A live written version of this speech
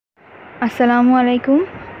Assalamu alaikum,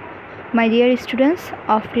 my dear students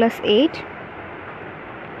of class 8.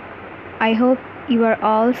 I hope you are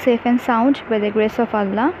all safe and sound by the grace of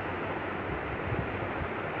Allah.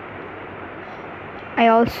 I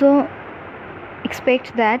also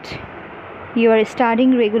expect that you are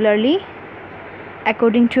studying regularly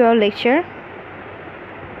according to your lecture.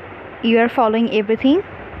 You are following everything.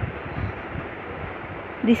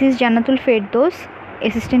 This is Zannatul Ferdous,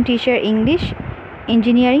 Assistant Teacher English,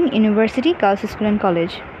 Engineering, University, Girls School and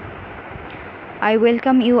College. I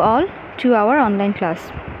welcome you all to our online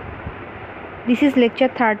class. This is lecture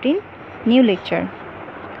 13, new lecture.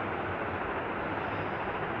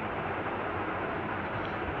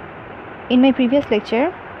 In my previous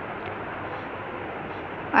lecture,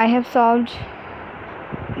 I have solved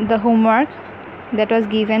the homework that was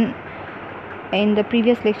given in the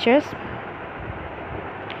previous lectures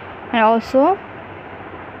and also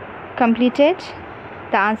completed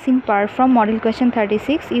the unseen part from model question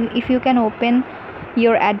 36. If you can open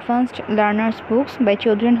your advanced learners books by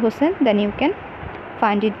Children Hussain, then you can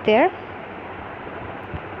find it there.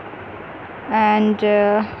 And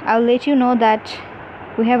I'll let you know that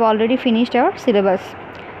we have already finished our syllabus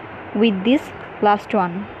with this last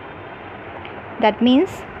one. That means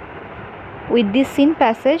with this scene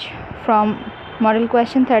passage from model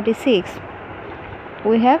question 36,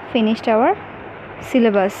 we have finished our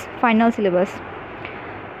syllabus, final syllabus.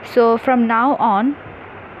 So from now on,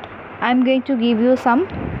 I'm going to give you some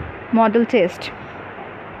model test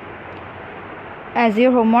as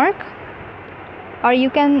your homework, or you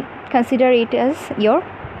can consider it as your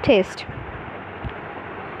test.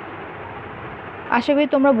 আশা করি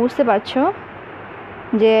তোমরা বুঝতে পারছো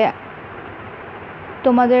যে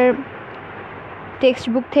তোমাদের text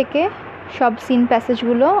book থেকে সব scene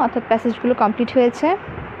প্যাসেজগুলো অর্থাৎ প্যাসেজগুলো complete হয়েছে।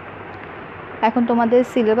 এখন তোমাদের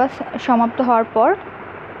সিলেবাস সমাপ্ত হওয়ার পর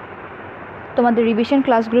তোমাদের রিভিশন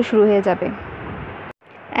ক্লাসগুলো শুরু হয়ে যাবে।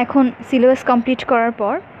 এখন সিলেবাস কমপ্লিট করার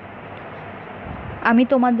পর আমি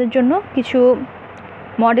তোমাদের জন্য কিছু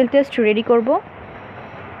মডেল টেস্ট রেডি করব।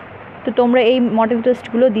 তো তোমরা এই মডেল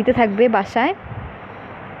টেস্টগুলো দিতে থাকবে বাসায়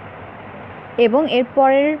এবং এর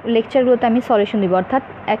পরের লেকচারগুলোতে আমি সলিউশন দিব। অর্থাৎ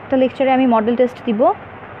একটা লেকচারে আমি মডেল টেস্ট দিব,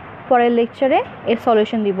 পরের লেকচারে এর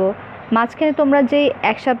সলিউশন দিব। মাঝখানে তোমরা যে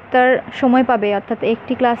এক সপ্তাহ সময় পাবে, অর্থাৎ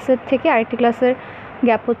একটি ক্লাসের থেকে আরেকটি ক্লাসের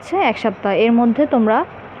গ্যাপ হচ্ছে এক সপ্তাহ, এর মধ্যে তোমরা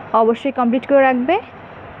অবশ্যই কমপ্লিট করে রাখবে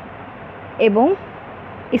এবং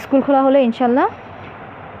স্কুল খোলা হলে ইনশাল্লাহ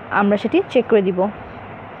আমরা সেটি চেক করে দিব।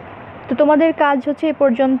 তো তোমাদের কাজ হচ্ছে এ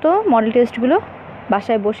পর্যন্ত মডেল টেস্টগুলো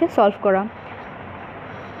বাসায় বসে সলভ করা।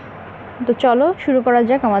 তো চলো শুরু করা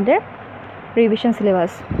যাক আমাদের রিভিশন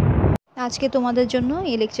সিলেবাস। আজকে তোমাদের জন্য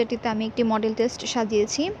এই লেকচারটিতে আমি একটি মডেল টেস্ট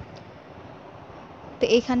সাজিয়েছি। তো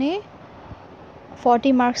এখানে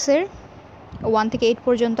 40 মার্কসের 1 থেকে 8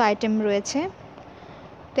 পর্যন্ত আইটেম রয়েছে।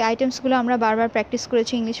 তো আইটেমসগুলো আমরা বারবার প্র্যাকটিস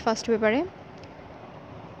করেছি ইংলিশ ফার্স্ট পেপারে।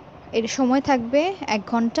 এর সময় থাকবে 1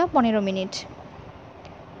 ঘন্টা 15 মিনিট।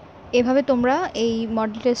 এভাবে তোমরা এই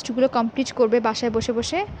মডেল টেস্টগুলো কমপ্লিট করবে বাসায় বসে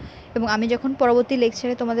বসে, এবং আমি যখন পরবর্তী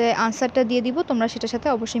লেকচারে তোমাদের আনসারটা দিয়ে দিব তোমরা সেটার সাথে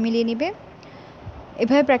অবশ্যই মিলিয়ে নিবে।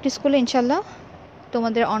 এভাবে প্র্যাকটিস করলে ইনশাল্লাহ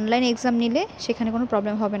তোমাদের অনলাইন এক্সাম নিলে সেখানে কোনো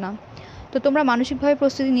প্রবলেম হবে না। তো তোমরা মানসিকভাবে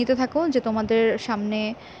প্রস্তুতি নিতে থাকো যে তোমাদের সামনে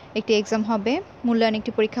একটি এক্সাম হবে, মূল্যায়ন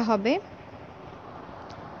একটি পরীক্ষা হবে।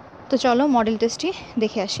 তো চলো মডেল টেস্টটি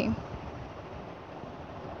দেখে আসি।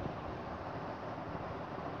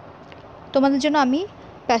 তোমাদের জন্য আমি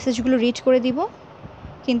প্যাসেজগুলো রিড করে দিব,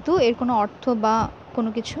 কিন্তু এর কোনো অর্থ বা কোনো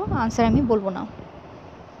কিছু আনসার আমি বলবো না।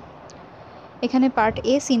 এখানে পার্ট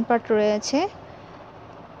এ সিন পার্ট রয়েছে।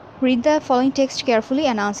 Read the following text carefully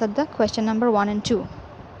and answer the question number 1 and 2.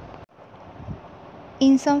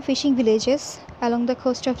 In some fishing villages along the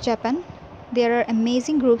coast of Japan, there are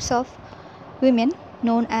amazing groups of women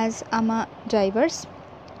known as ama divers.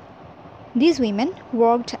 These women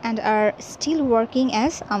worked and are still working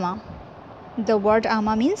as ama. The word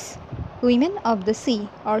ama means women of the sea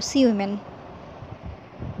or sea women.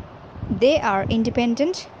 They are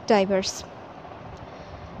independent divers.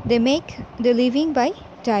 They make their living by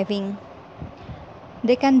diving.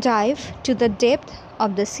 They can dive to the depth of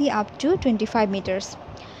the sea up to 25 meters,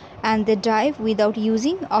 and they dive without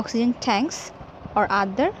using oxygen tanks or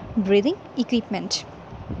other breathing equipment.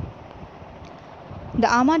 The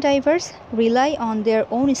ama divers rely on their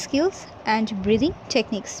own skills and breathing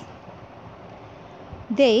techniques.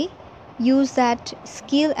 They use that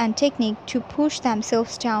skill and technique to push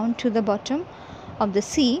themselves down to the bottom of the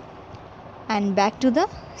sea and back to the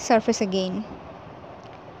surface again.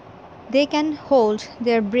 They can hold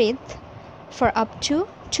their breath for up to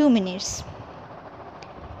 2 minutes.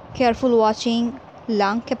 Careful watching,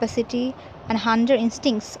 lung capacity and hunter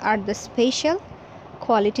instincts are the special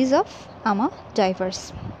qualities of AMA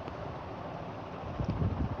divers.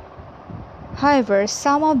 However,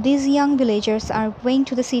 some of these young villagers are going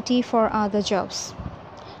to the city for other jobs.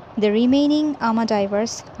 The remaining AMA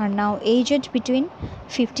divers are now aged between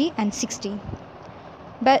 50 and 60.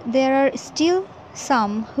 But there are still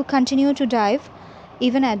some who continue to dive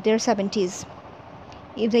even at their 70s.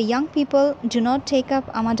 If the young people do not take up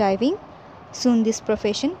AMA diving, soon this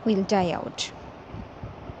profession will die out.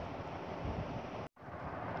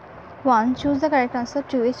 1. Choose the correct answer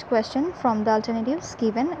to each question from the alternatives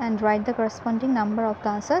given and write the corresponding number of the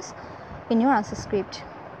answers in your answer script.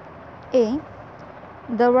 A.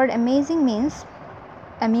 The word amazing means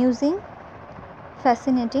amusing,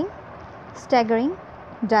 fascinating, staggering,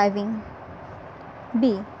 diving.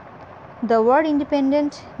 B. The word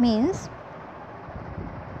independent means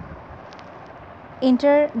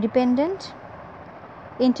interdependent,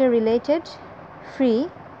 interrelated, free,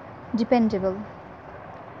 dependable.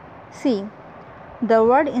 C. The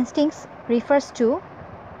word instincts refers to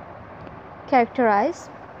characterize,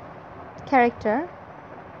 character,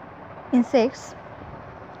 insects,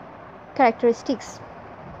 characteristics.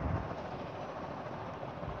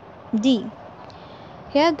 D.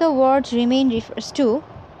 Here the word remain refers to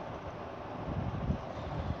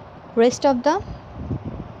rest of the,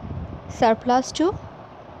 surplus to,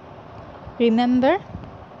 remember,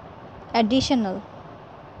 additional.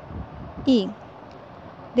 E.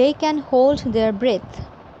 They can hold their breath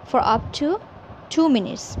for up to 2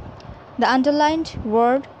 minutes. The underlined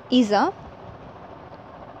word is a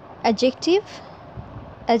adjective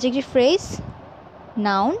phrase,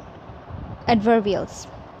 noun, adverbials.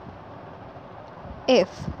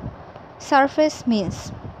 F. Surface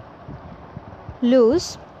means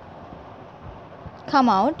loose, come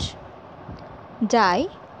out, die,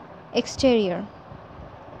 exterior.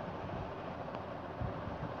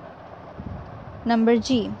 Number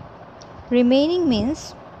G. Remaining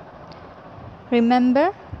means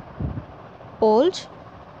remember, old,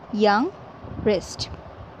 young, rest.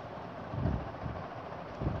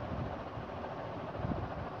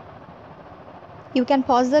 You can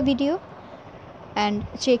pause the video and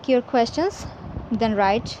check your questions, then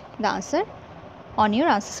write the answer on your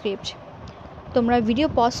answer script. তোমরা video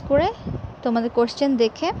pause করে তোমাদের question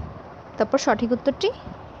দেখে তারপর সঠিক উত্তরটি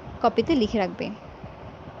কপিতে লিখে রাখবে।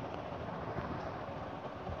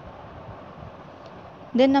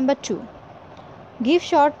 Then number 2. Give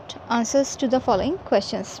short answers to the following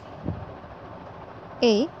questions.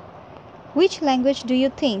 A. Which language do you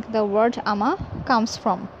think the word AMA comes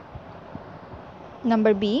from?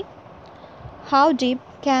 Number B. How deep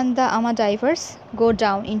can the AMA divers go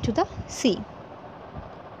down into the sea?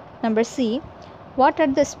 Number C. What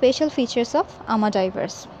are the special features of AMA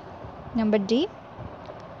divers? Number D.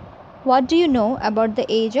 What do you know about the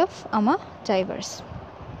age of AMA divers?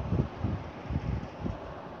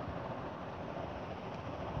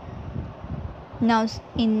 Now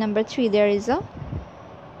in number 3 there is a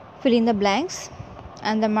fill in the blanks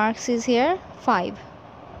and the marks is here 5.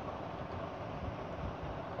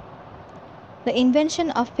 The invention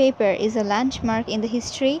of paper is a landmark in the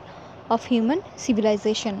history of human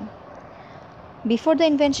civilization. Before the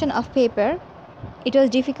invention of paper, it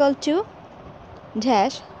was difficult to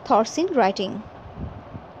dash thoughts in writing.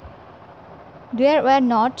 There were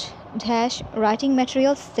not dash writing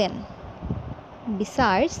materials then.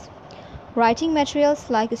 Besides, writing materials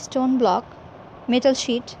like stone block, metal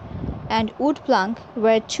sheet, and wood plank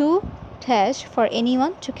were too dash for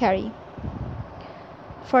anyone to carry.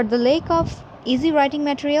 For the lack of easy writing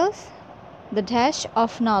materials, the dash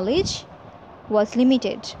of knowledge was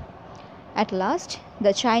limited. At last,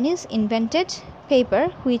 the Chinese invented paper,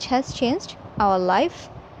 which has changed our life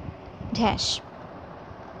dash.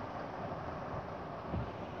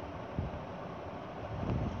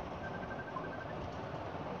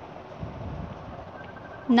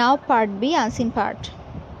 Now part B, unseen part.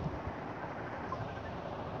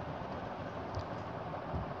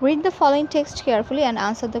 Read the following text carefully and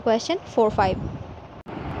answer the question 4-5.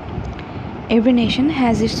 Every nation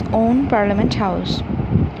has its own parliament house.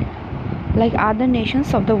 Like other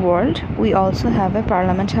nations of the world, we also have a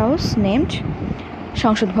parliament house named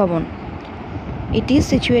সংসদ Bhavan. It is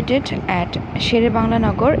situated at Shere-Bangla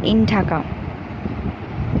Nagar in Dhaka.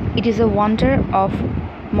 It is a wonder of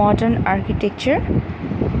modern architecture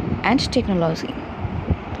and technology.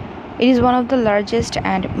 It is one of the largest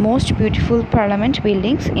and most beautiful parliament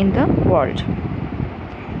buildings in the world.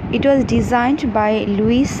 It was designed by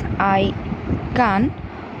Louis I. Kahn,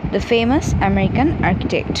 the famous American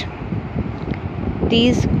architect.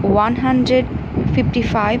 This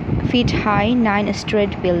 155 feet high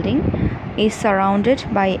 9-storied building is surrounded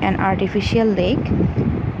by an artificial lake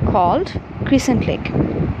called Crescent Lake.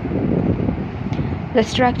 The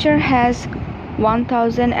structure has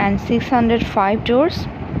 1,605 doors,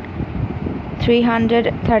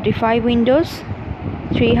 335 windows,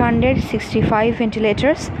 365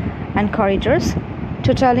 ventilators and corridors,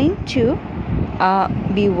 totaling to a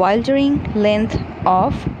bewildering length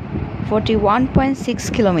of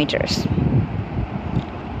 41.6 kilometers.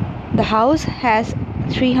 The house has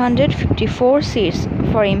 354 seats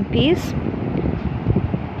for MPs,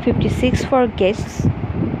 56 for guests,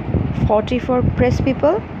 40 for press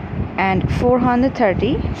people, and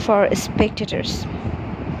 430 for spectators.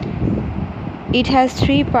 It has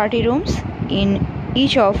 3 party rooms, in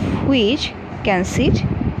each of which can seat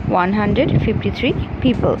 153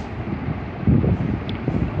 people.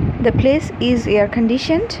 The place is air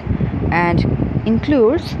conditioned and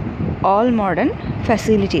includes all modern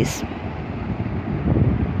facilities.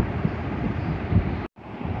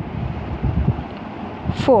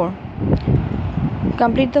 Four.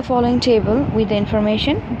 Complete the following table with the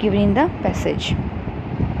information given in the passage.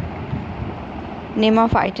 Name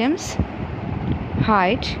of items,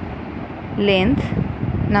 height, length,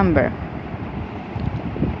 number.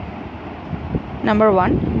 Number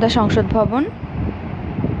 1, the Sangsad Bhavan.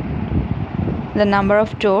 The number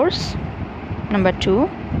of doors. Number 2.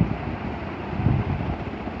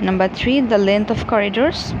 Number 3, the length of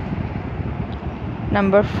corridors.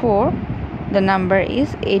 Number 4, the number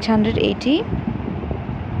is 880.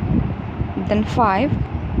 Then 5,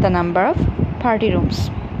 the number of party rooms.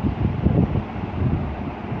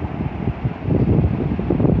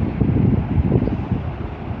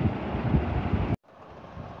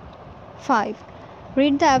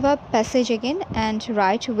 Read the above passage again and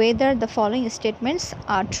write whether the following statements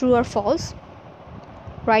are true or false.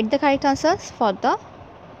 Write the correct answers for the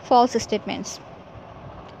false statements.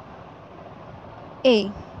 A.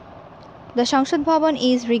 The Sangsad Bhavan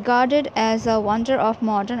is regarded as a wonder of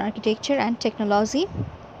modern architecture and technology.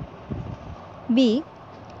 B.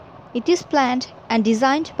 It is planned and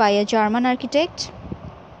designed by a German architect.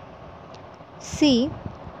 C.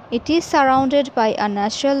 It is surrounded by a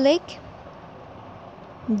natural lake.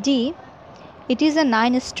 D. It is a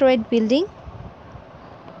 9-storied building.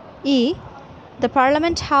 E. The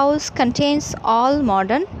Parliament House contains all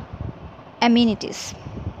modern amenities.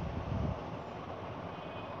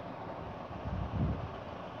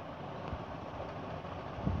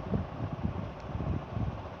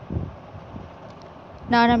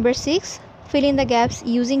 Now number 6, fill in the gaps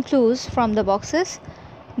using clues from the boxes.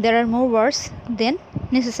 There are more words than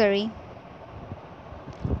necessary.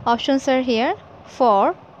 Options are here: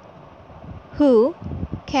 for, who,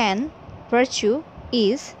 can, virtue,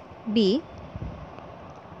 is, be,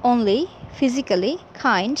 only, physically,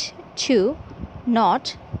 kind, to,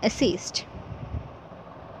 not, assist.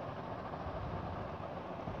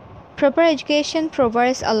 Proper education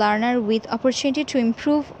provides a learner with opportunity to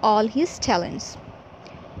improve all his talents.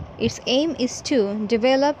 Its aim is to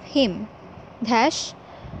develop him dash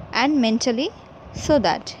and mentally so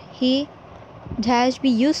that he dash be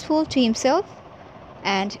useful to himself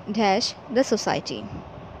and dash the society.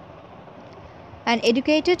 An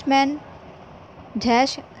educated man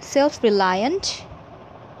dash self-reliant,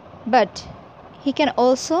 but he can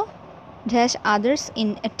also dash others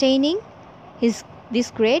in attaining this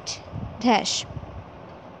great dash.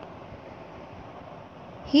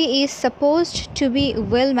 He is supposed to be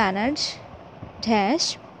well-mannered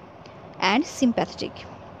dash and sympathetic.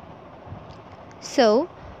 So,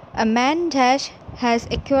 a man dash has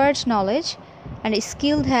acquired knowledge and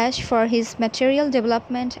skill dash for his material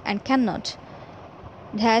development and cannot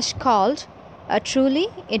dash called a truly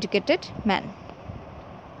educated man.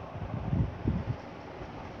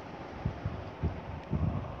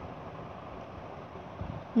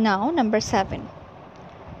 Now number 7.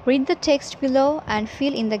 Read the text below and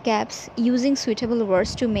fill in the gaps using suitable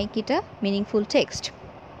words to make it a meaningful text.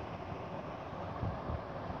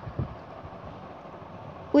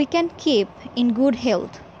 We can keep in good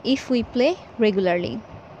health if we play regularly.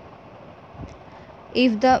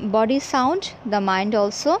 If the body is sound, the mind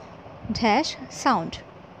also dash sound.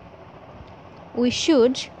 We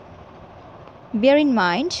should bear in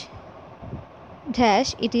mind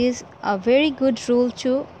dash it is a very good rule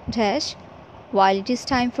to dash while it is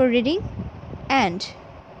time for reading and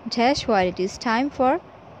dash while it is time for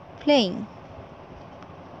playing.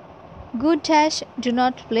 Good dash do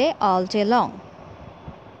not play all day long.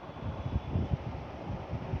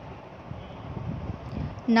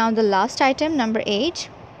 Now the last item, number 8.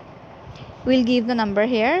 We'll give the number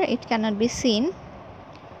here, it cannot be seen.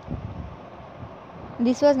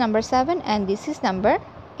 This was number 7 and this is number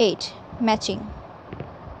 8. matching.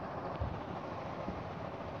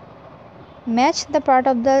 Match the part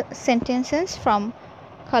of the sentences from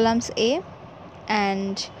columns A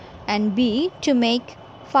and B to make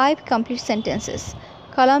 5 complete sentences.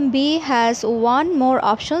 Column B has 1 more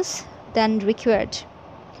options than required.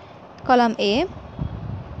 Column A.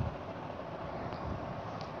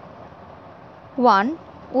 1.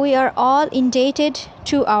 We are all indebted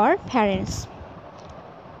to our parents.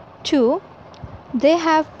 2. They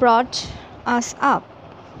have brought us up.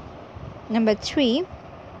 Number 3.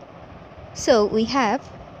 So we have.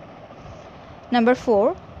 Number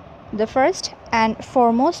 4. The first and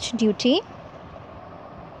foremost duty.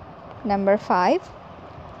 Number 5.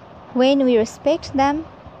 When we respect them,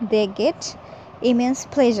 they get immense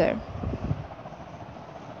pleasure.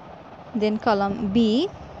 Then column B.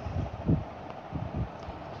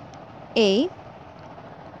 A.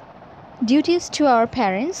 Duties to our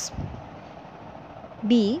parents.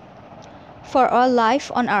 B. For our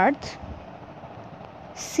life on earth.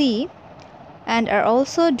 C. And are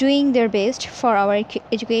also doing their best for our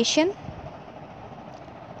education.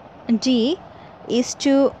 D. Is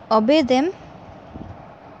to obey them.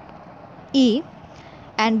 E.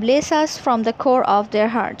 And bless us from the core of their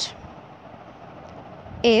heart.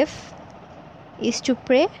 F. Is to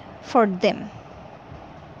pray for them.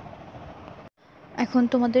 এখন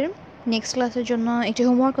তোমাদের next ক্লাসের জন্য একটি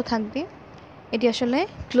হোমওয়ার্কও থাকবে। এটি আসলে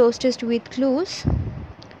cloze test with clues,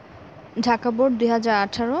 Dhaka board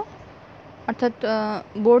 2018, অর্থাৎ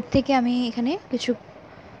board থেকে আমি এখানে কিছু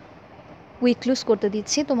উইথ ক্লুজ করতে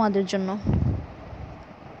দিচ্ছি তোমাদের জন্য।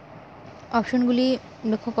 অপশনগুলি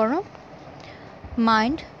লক্ষ্য করো।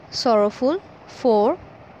 Mind, সরোফুল, for,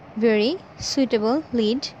 very, suitable,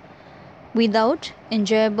 lead, without,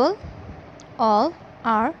 enjoyable, all,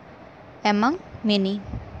 are, among, many.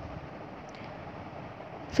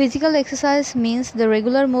 Physical exercise means the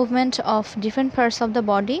regular movement of different parts of the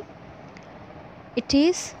body. It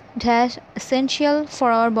is dash essential for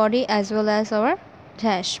our body as well as our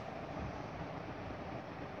dash.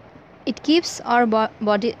 It keeps our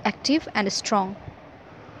body active and strong.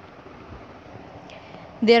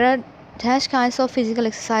 There are dash kinds of physical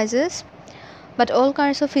exercises, but all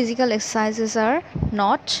kinds of physical exercises are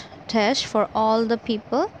not dash for all the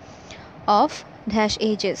people of dash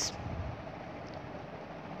ages.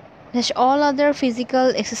 Dash all other physical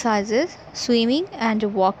exercises, swimming and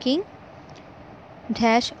walking,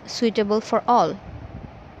 dash suitable for all.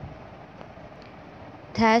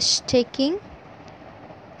 Dash taking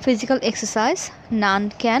physical exercise, none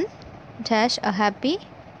can, dash a happy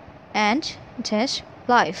and dash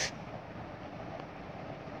life.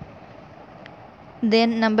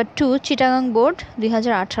 Then number 2, Chittagong Board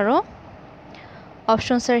 2018.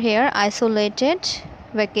 Options are here: isolated,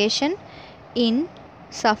 vacation, in,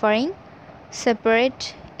 suffering,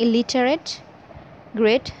 separate, illiterate,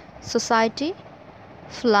 great, society,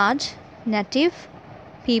 flood, native,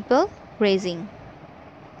 people, raising.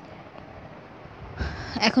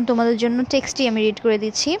 এখন তোমাদের জন্য টেক্সটটি আমি read করে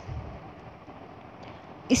দিচ্ছি।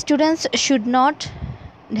 Students should not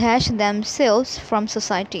dash themselves from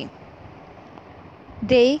society.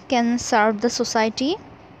 They can serve the society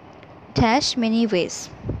dash many ways.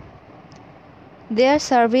 Their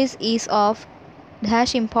service is of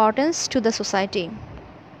dash importance to the society.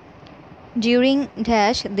 During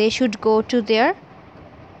dash they should go to their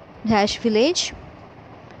dash village.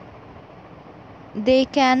 They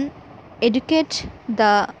can educate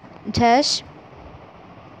the dash.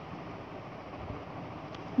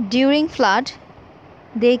 During flood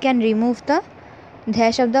they can remove the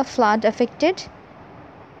dash of the flood affected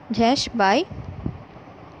dash by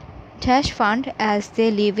dash fund as they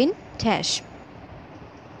live in dash.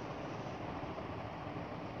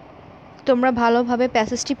 তোমরা ভালোভাবে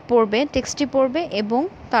প্যাসেজটি পড়বে, টেক্সটটি পড়বে এবং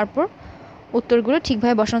তারপর উত্তরগুলো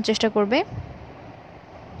ঠিকভাবে বসানোর চেষ্টা করবে।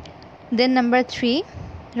 দেন নাম্বার 3,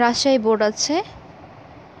 রাজশাহী বোর্ড আছে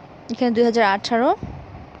এখানে 2018।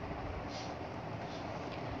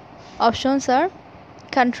 Options R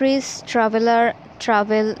countries, traveler,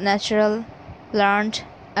 travel, natural, learned,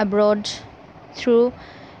 abroad, through,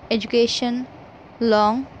 education,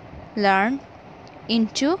 long, learn,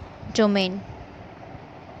 into, domain.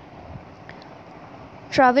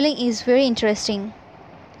 Traveling is very interesting.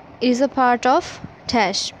 It is a part of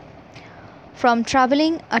dash. From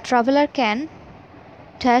traveling, a traveler can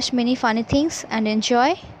dash many funny things and enjoy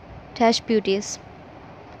dash beauties.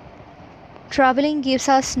 Traveling gives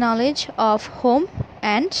us knowledge of home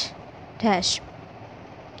and dash.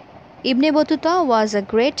 Ibn Battuta was a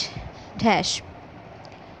great dash.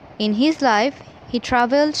 In his life, he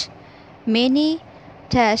traveled many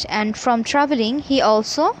dash, and from traveling he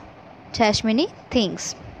also dash many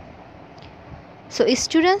things. So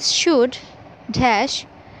students should dash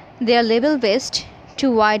their level best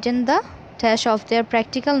to widen the dash of their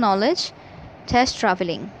practical knowledge dash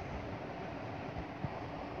traveling.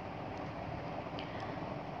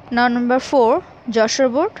 Now number 4, Joshua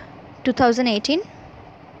Board 2018.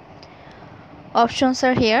 Options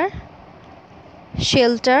are here: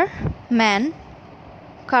 shelter, man,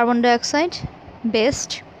 carbon dioxide,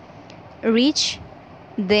 best, reach,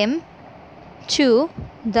 them, to,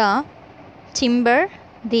 the, timber,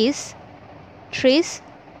 this, trees,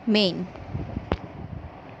 main.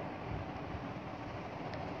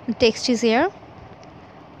 The text is here.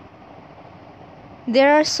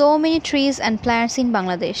 There are so many trees and plants in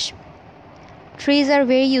Bangladesh. Trees are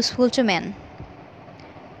very useful to man.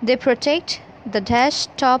 They protect the dash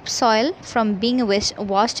top soil from being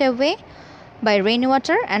washed away by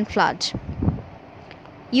rainwater and flood.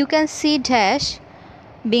 You can see dash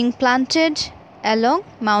being planted along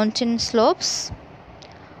mountain slopes,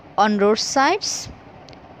 on roadsides,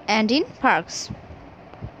 and in parks.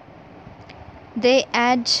 They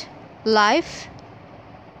add life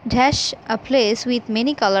dash a place with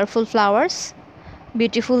many colorful flowers,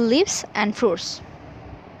 beautiful leaves and fruits.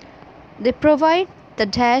 They provide the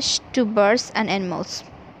dash to birds and animals.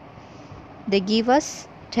 They give us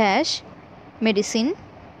dash medicine,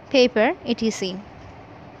 paper, etc.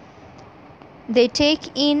 They take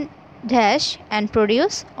in dash and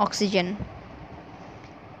produce oxygen.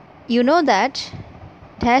 You know that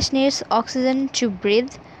dash needs oxygen to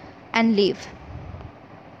breathe and live.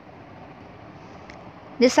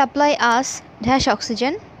 They supply us dash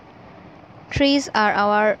oxygen. Trees are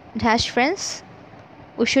our dash friends.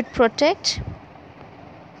 We should protect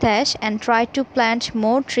dash and try to plant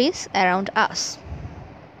more trees around us.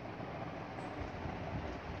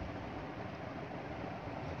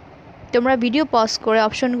 তোমরা video pause করে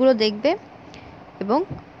অপশনগুলো দেখবে এবং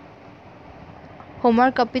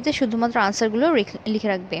homework কপিতে শুধুমাত্র আনসারগুলো লিখে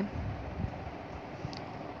রাখবে।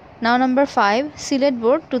 Now number 5, Sylhet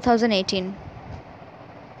Board 2018.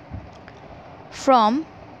 From,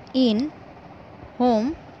 in, home,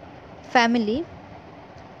 family,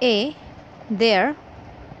 a, there,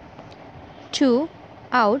 to,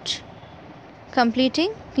 out, completing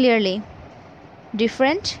clearly,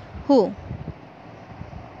 different, who.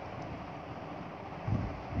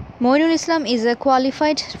 Moinul Islam is a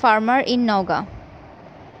qualified farmer in Naogaon.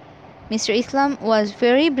 Mr. Islam was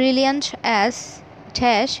very brilliant as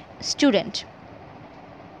dash student.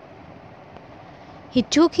 He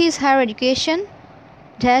took his higher education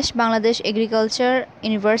dash Bangladesh Agriculture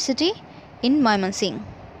University in Mymensingh.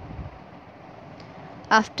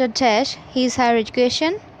 After dash his higher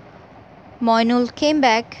education, Moinul came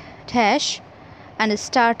back dash and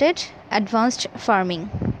started advanced farming.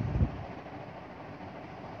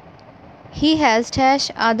 He has dash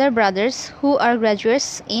other brothers who are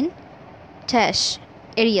graduates in dash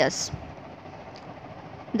areas.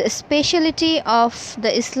 The speciality of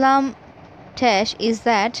the Islam dash is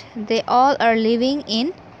that they all are living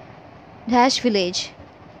in dash village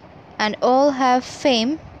and all have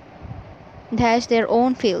fame dash their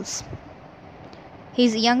own fields.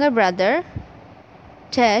 His younger brother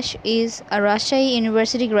dash is a Rajshahi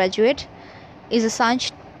University graduate, is a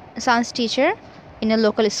science teacher in a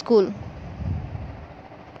local school.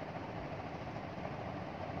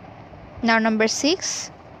 Now number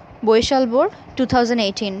 6, Boishal Board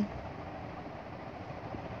 2018.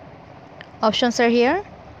 Options are here: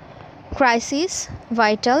 crisis,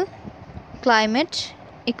 vital, climate,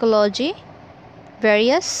 ecology,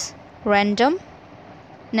 various, random,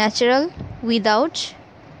 natural, without,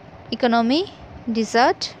 economy,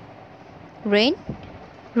 desert, rain,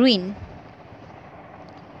 ruin.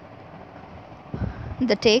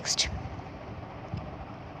 The text: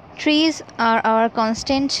 trees are our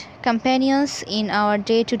constant companions in our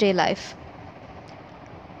day-to-day life.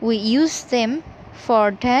 We use them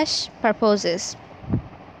for dash purposes.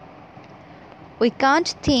 We can't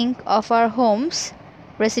think of our homes,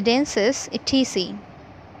 residences, etc.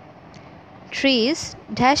 Trees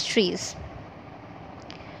dash trees.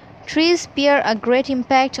 Trees bear a great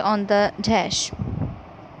impact on the dash.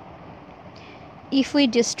 If we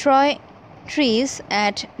destroy trees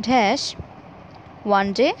at dash,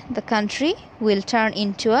 one day the country will turn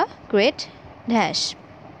into a great dash.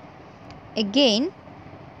 Again,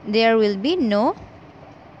 there will be no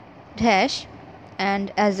dash,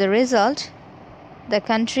 and as a result, the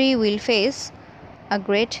country will face a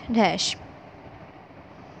great dash.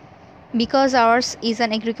 Because ours is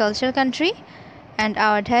an agricultural country and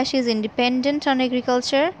our dash is independent on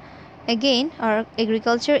agriculture, again our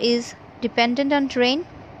agriculture is dependent on rain.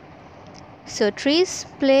 So trees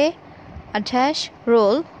play a dash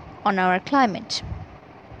role on our climate.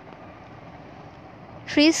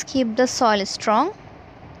 Trees keep the soil strong.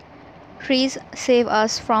 Trees save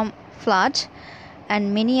us from flood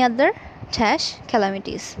and many other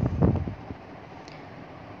calamities.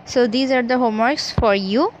 So these are the homeworks for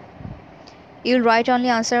you. You'll write only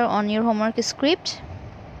answer on your homework script.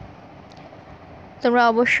 তোমরা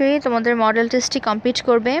অবশ্যই তোমাদের model টেস্টটি complete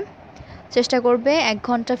করবে, চেষ্টা করবে 1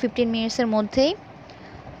 ঘন্টা 15 মিনিটসের মধ্যেই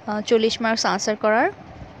 40 marks answer করার।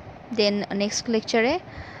 দেন next লেকচারে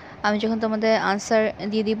আমি যখন তোমাদের আনসার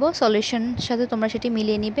দিয়ে দিব সলিউশন সাথে তোমরা সেটি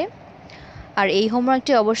মিলিয়ে নিবে, আর এই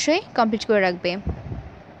হোমওয়ার্কটি অবশ্যই কমপ্লিট করে রাখবে।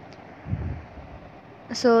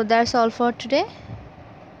 So that's all for today.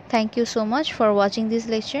 Thank you so much for watching this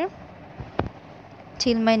lecture.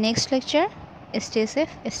 Till my next lecture, stay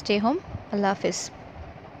safe, stay home. Allah Hafiz.